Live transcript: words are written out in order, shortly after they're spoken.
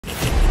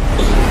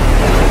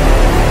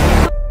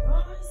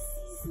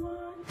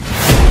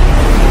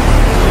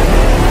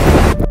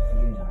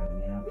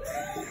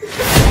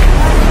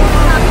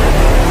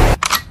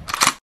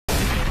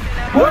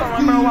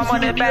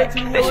on it back.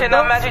 This shit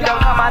no magic,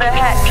 don't come out of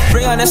hat.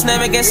 Bring on this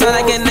name again, sound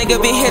like a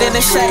nigga be hitting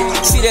the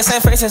shack. See the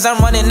same faces, I'm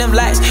running them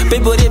lights.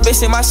 Big booty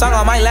bitch in my song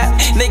on my lap.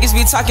 Niggas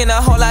be talking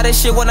a whole lot of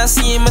shit when I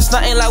see him, it's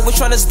nothing like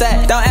which one is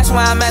that. Don't ask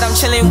where I'm at, I'm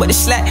chilling with the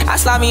slack. I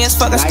slimy as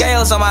fucking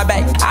scales on my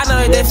back. I know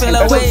that they feel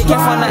away,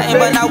 came for nothing,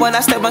 but now when I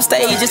step on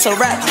stage, it's a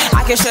rap.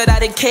 I can shut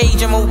out a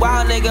cage, I'm a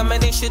wild nigga,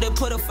 man, they should've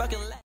put a fucking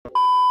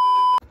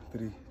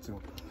 3, 2.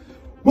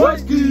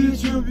 What's good,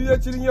 YouTube? We are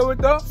chilling here with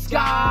the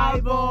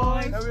Sky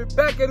Boys, and we're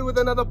back at it with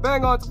another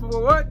banger on top of a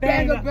what?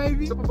 Banger,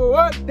 baby. Top of a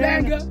what?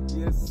 Banger.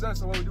 Yes, sir.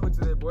 So what we doing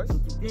today, boys?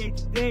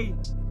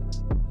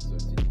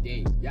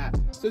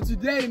 So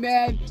today,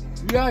 man,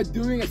 we are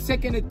doing a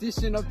second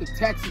edition of the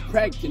taxi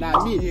prank. You know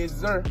what I mean? Yes,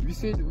 sir. We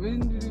said,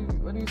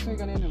 what do you say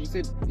again? We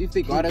said if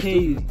they got us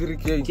to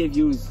 3K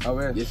views. Oh,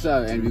 yeah. Yes,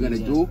 sir. And we're gonna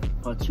do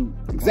part 2.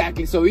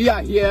 Exactly. So we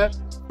are here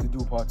to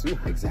do part 2.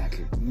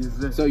 Exactly. Yes,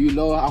 sir. So you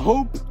know, I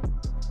hope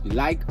you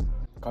like,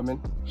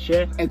 comment,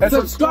 share, and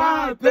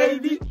subscribe,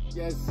 baby.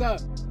 Yes, sir.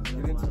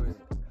 Get into it.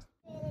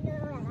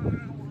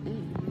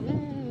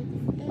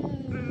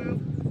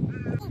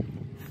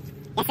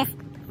 Guys,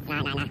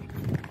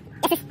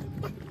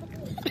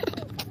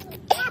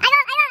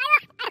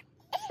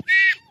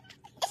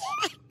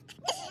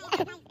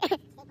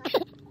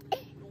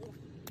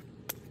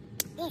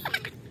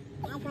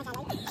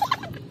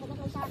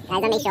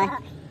 I'll make sure.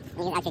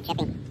 He's actually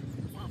tripping.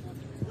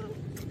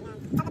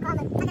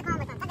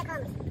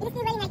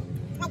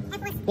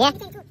 Yeah.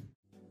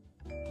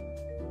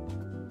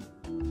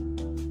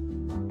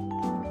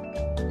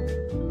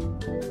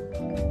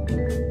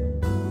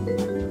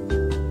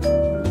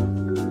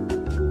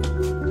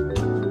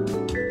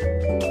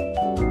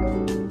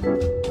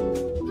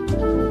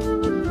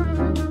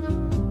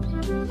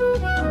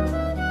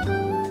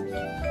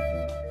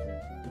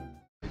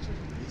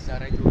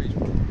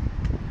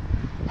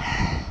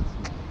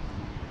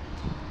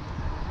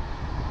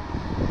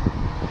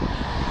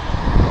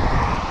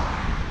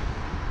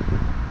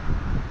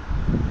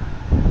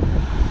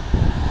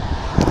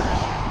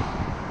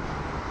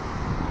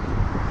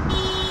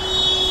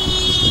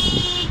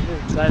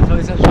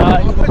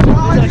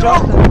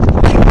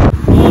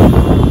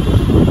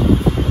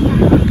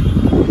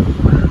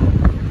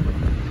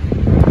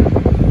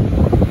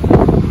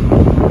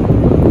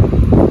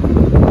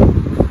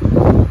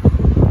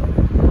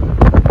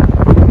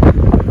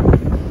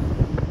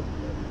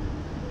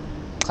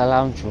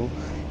 Salam Joe.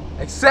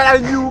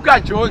 Excel, you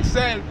got Joe,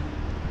 Excel.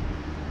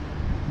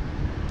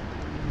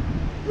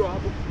 Yo,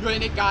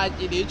 in the car,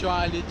 in the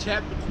car, the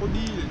chap, the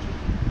hoodie.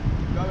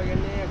 Go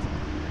again next.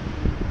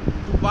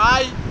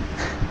 Dubai,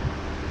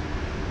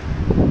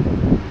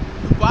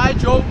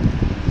 Joe.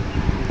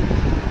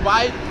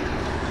 Dubai.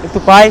 Itu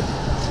pai.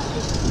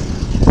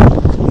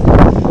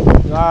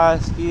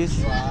 Guys,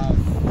 please.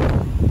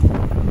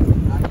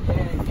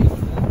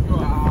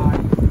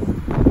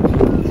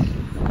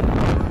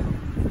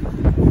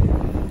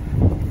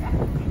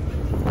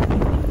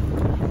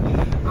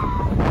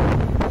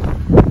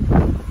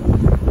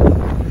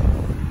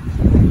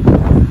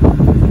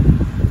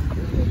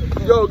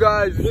 Yo,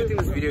 guys, We're shooting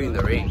this video in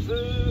the rain.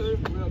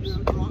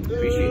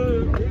 Appreciate it.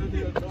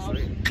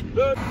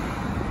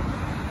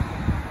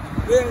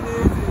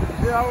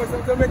 Yeah, I was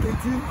to make a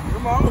team.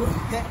 Come on.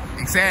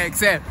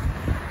 Except.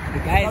 The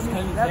guy is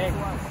coming back.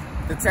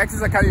 The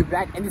taxis are coming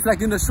back, and it's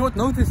like in a short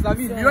notice. I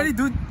mean, we only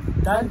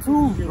done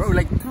 2, bro,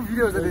 like 2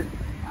 videos of it.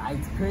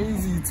 It's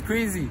crazy, it's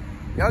crazy.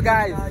 Yo,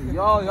 guys,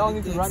 y'all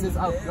need to run this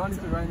up. Y'all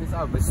need to run this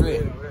up, I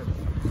swear.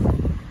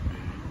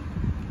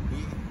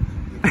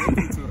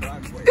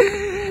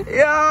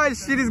 Yeah,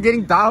 shit is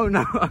getting down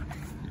now.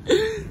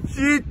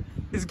 Shit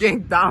is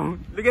getting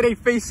down. Look at their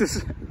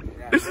faces.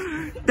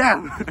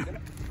 Damn.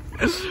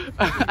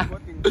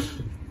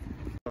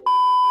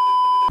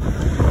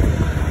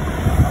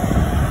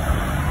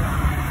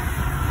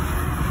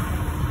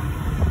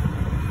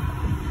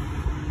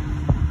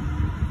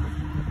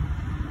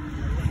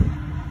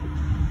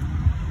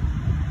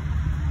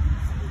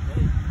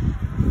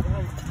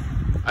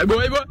 Hey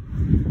boy.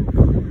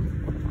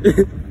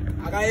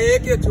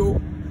 Akaeke Joe.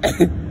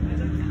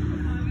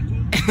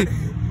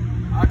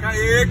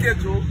 Akaeke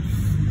Joe.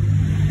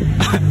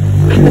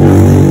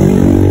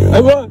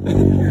 Hey boy.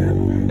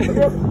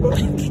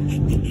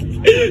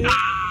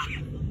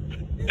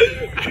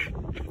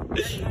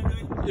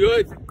 Yo.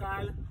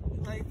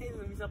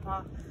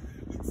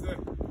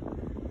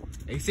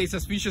 Ik say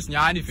suspicious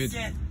ja niet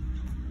fit.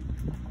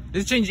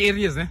 Let's change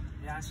areas, eh?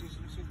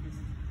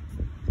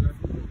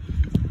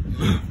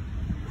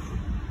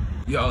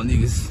 Yo,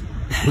 niggas,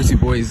 pussy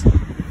boys,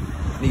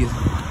 niggas,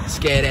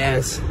 scared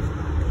ass.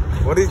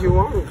 What did you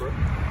want, bro?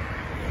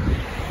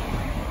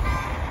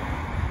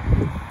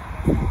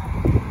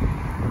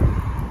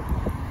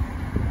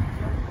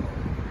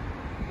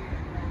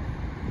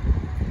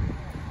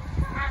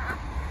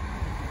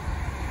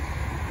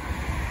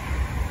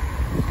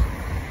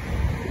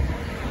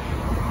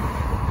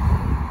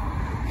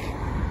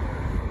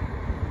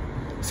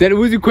 Said,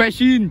 what's your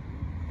question?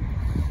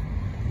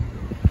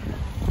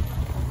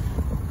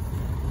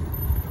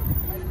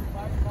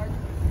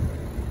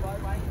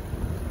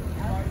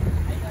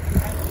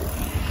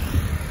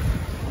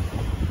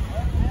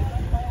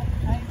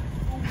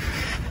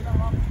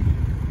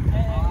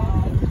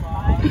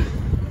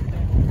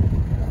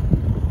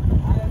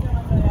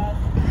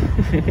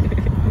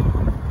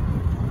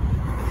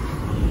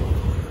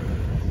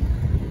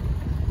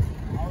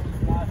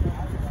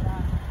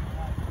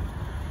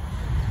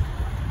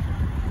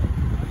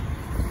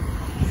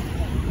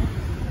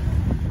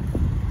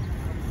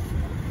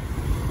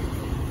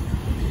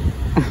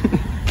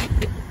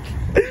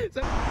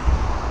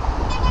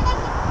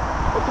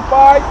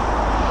 Dubai.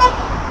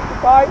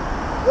 Dubai.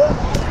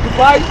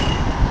 Dubai.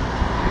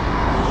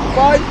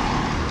 Dubai.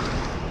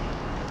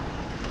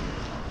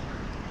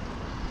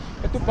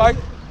 Dubai.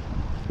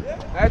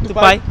 Dubai.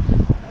 Dubai.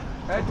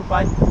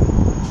 Dubai.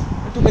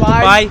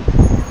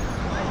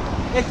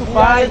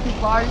 Dubai.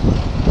 Dubai.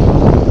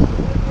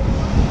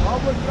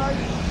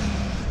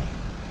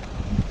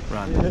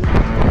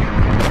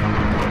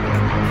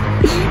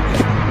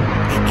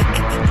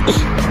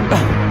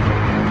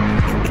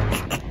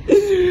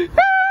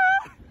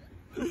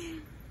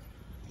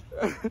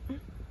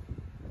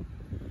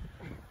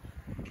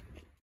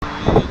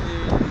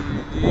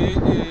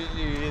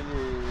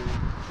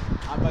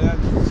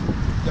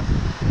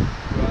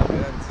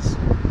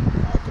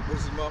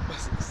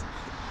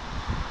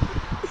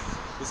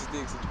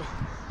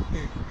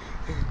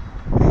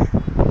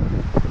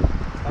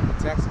 Stop the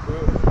taxi, bro.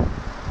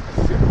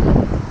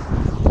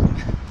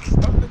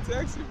 Stop the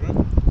taxi, bro.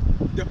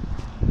 Yo.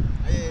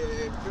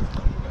 Hey.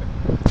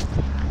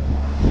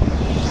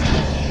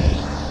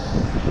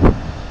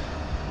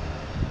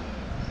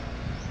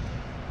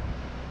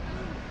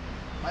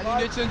 Malin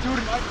dit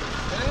century.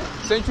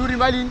 Century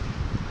Malin.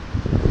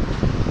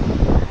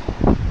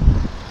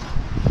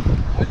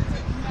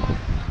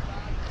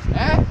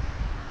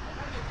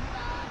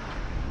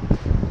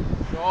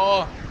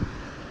 No.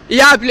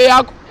 Iya play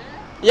ako.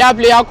 Iya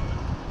play ako.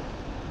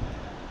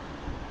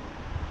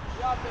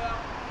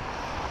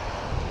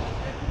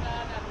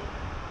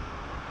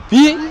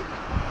 Pi?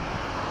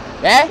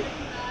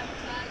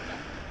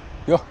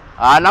 Yo,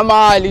 ana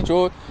mali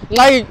jo.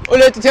 Ngai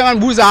ulet thenga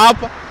ngibuza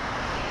apha.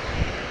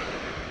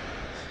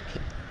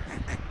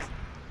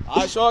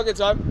 Sure, good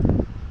time.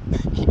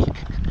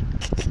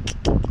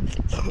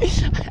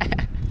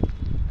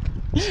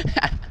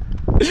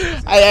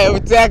 Ay,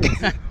 utek.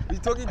 We're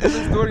talking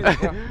different stories,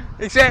 bro.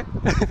 Ik zeg.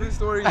 Different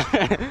stories.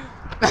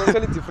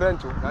 Totally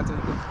different, joh. That's it.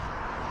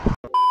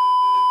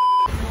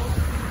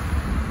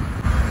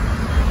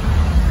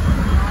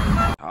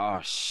 Oh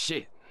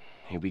shit.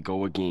 Here we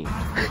go again.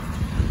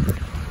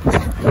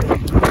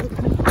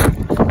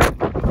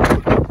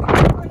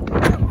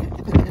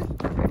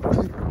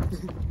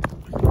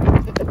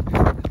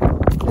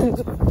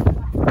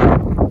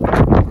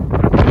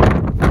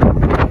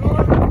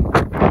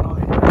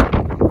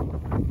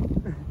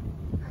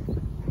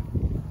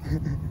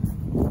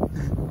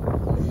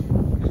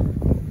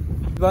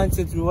 One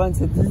set.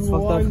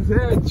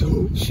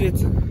 Shit.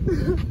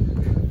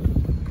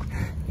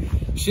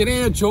 Shit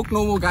ain't a joke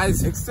no more,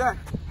 guys. Exact.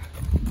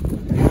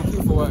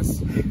 Working for us.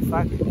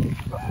 Fuck.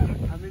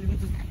 How many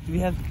meters do we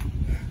have?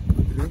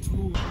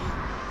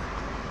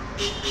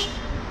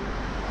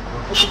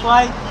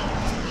 Dubai.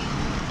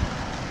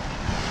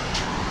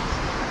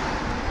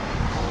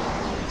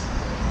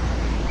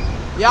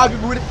 Ja, wie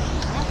broeder.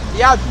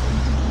 Ja.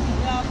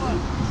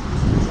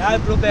 Yeah,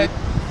 bro, back.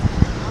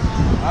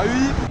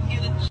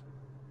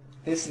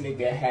 This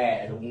nigga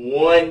had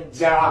one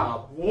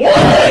job. One!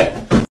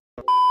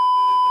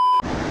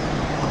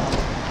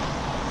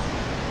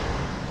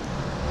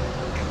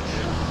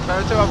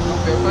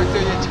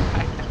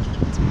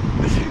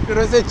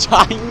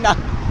 China.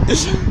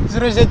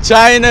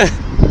 China.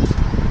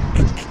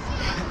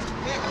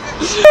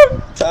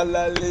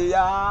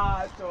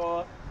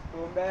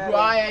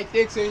 Why I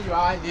take saying you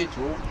are the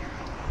joke?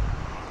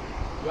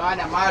 You are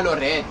the malo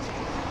red.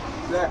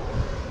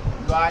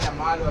 You are the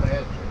malo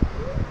red.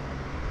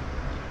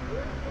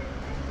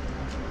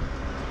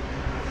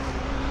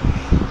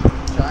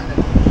 China.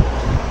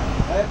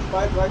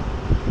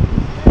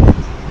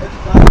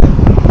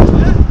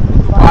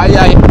 Ay,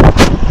 ay.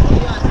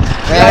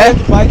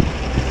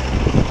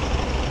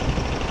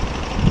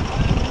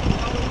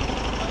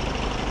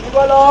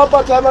 Wala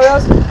pa,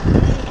 cameras.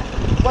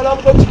 Wala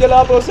pa chike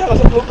la po sa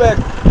Blueback.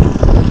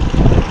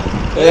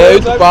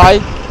 Dubai.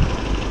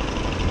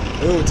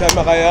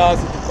 Time kaya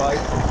sa Dubai.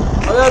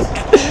 Ayos.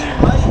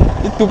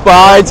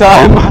 Dubai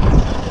time.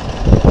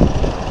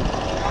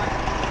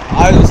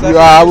 Ayos na.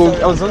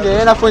 Yeah,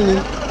 uzongena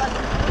phone.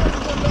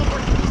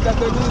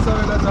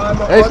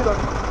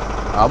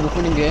 Abo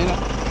phone ngena.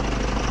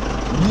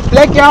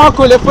 Black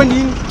yakho le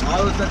phone.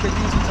 Ayos na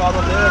tekisi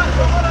tsaba le.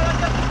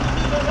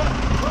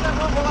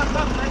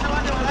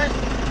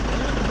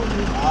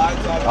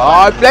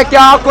 Ah, black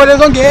yakho le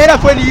zongena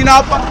phone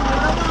apha.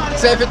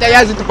 Safe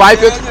tayazi Dubai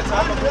futhi.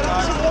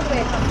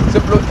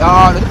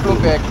 Ah, let's blow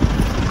back.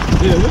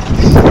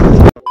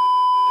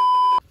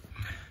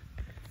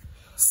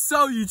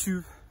 So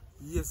YouTube.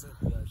 Yes, sir.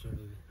 Yeah, sure,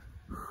 baby.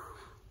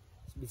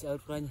 It's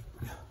out front.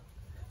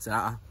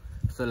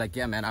 So like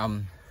yeah,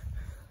 man.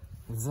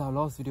 This is our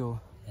last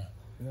video.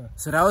 Yeah.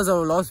 So that was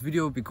our last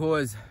video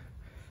because,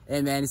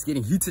 hey man, it's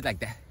getting heated like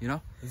that, you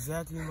know.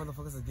 Exactly,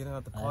 motherfuckers are getting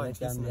out the car.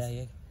 Alright, I'm there,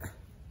 yeah.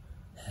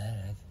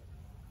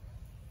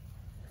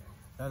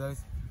 Alright.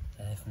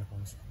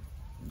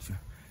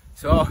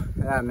 So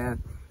yeah,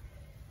 man,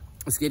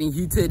 it's getting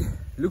heated.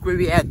 Look where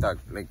we at, dog.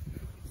 Like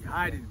You're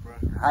hiding, bro.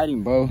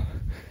 hiding, bro.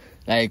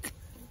 Like,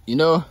 you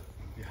know,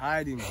 You're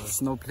hiding, bro.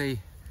 it's no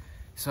play.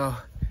 So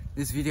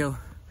this video,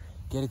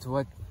 get it to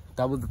what?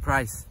 Double the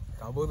price.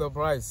 Double the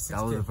price. 6K.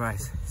 Double the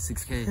price.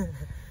 6K.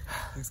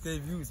 6K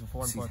views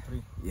for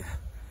 1.3. Yeah.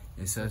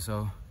 Yes, sir.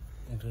 So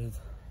Great.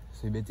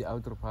 you bet the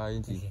outro part.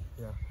 Okay.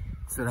 Yeah.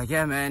 So like,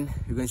 yeah, man,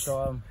 you can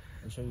Show them.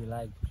 Make sure you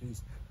like,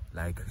 please.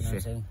 like, You know what I'm share.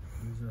 saying?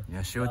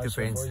 Yeah, share with your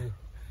friends.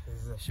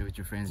 Yes, sir. Share with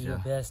your friends, Do yeah. your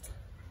best.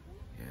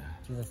 Yeah.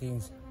 Do the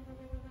things.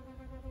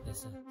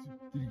 Yes, sir.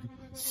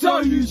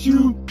 So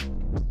YouTube.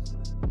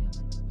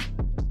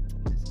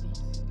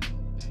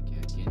 Back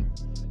here again.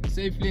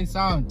 Safely and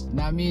sound. You know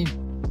what I mean?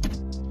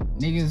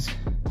 Niggas.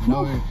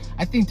 No,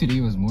 I think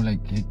today was more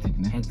like hectic,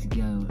 nah? Hectic,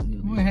 yeah.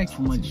 More hectic.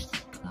 Too much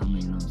drama,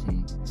 you know what I'm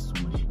saying? It's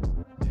too much.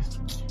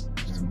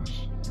 Very much.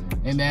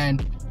 Hey man,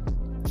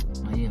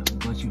 Oh, yeah, we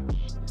got you.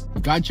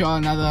 we got y'all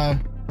another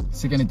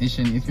second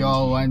edition. If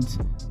y'all want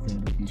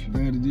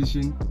Third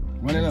edition.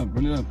 Run it up.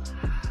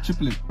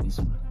 Triple it. It's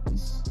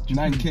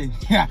 9K.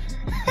 Yeah.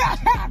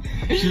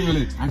 Triple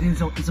it. I think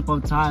it's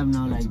about time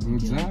now, like,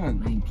 about time.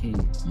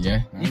 9K.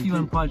 yeah. If you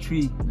want part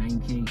 3,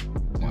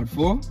 9K. Part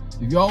 4?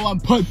 If y'all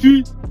want part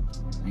 3,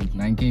 9K.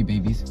 9K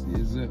babies.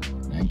 Yes, sir.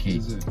 9K.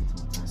 Yes, sir.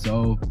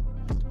 So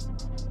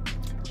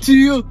to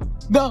you,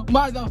 the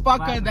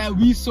motherfucker that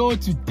we saw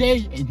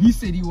today, and he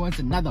said he wants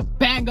another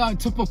banger on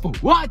top of a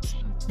what?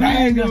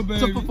 Banger, baby.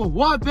 Top of a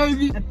what,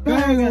 baby?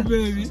 Banger,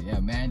 baby. Yeah,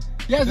 man.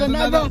 Here's There's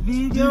another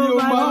video,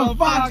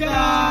 motherfucker.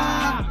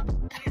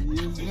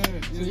 Yes,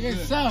 sir. So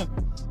yes, sir.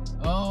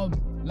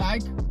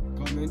 Like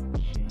Comment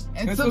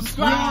and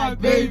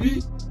subscribe,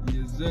 baby.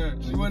 Yes, sir.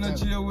 You wanna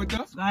chill with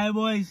us? Bye,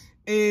 boys.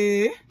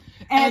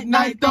 At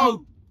night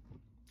though.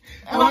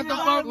 And what the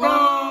fuck,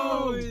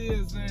 bro?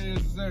 Yes, sir.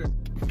 Yes, sir.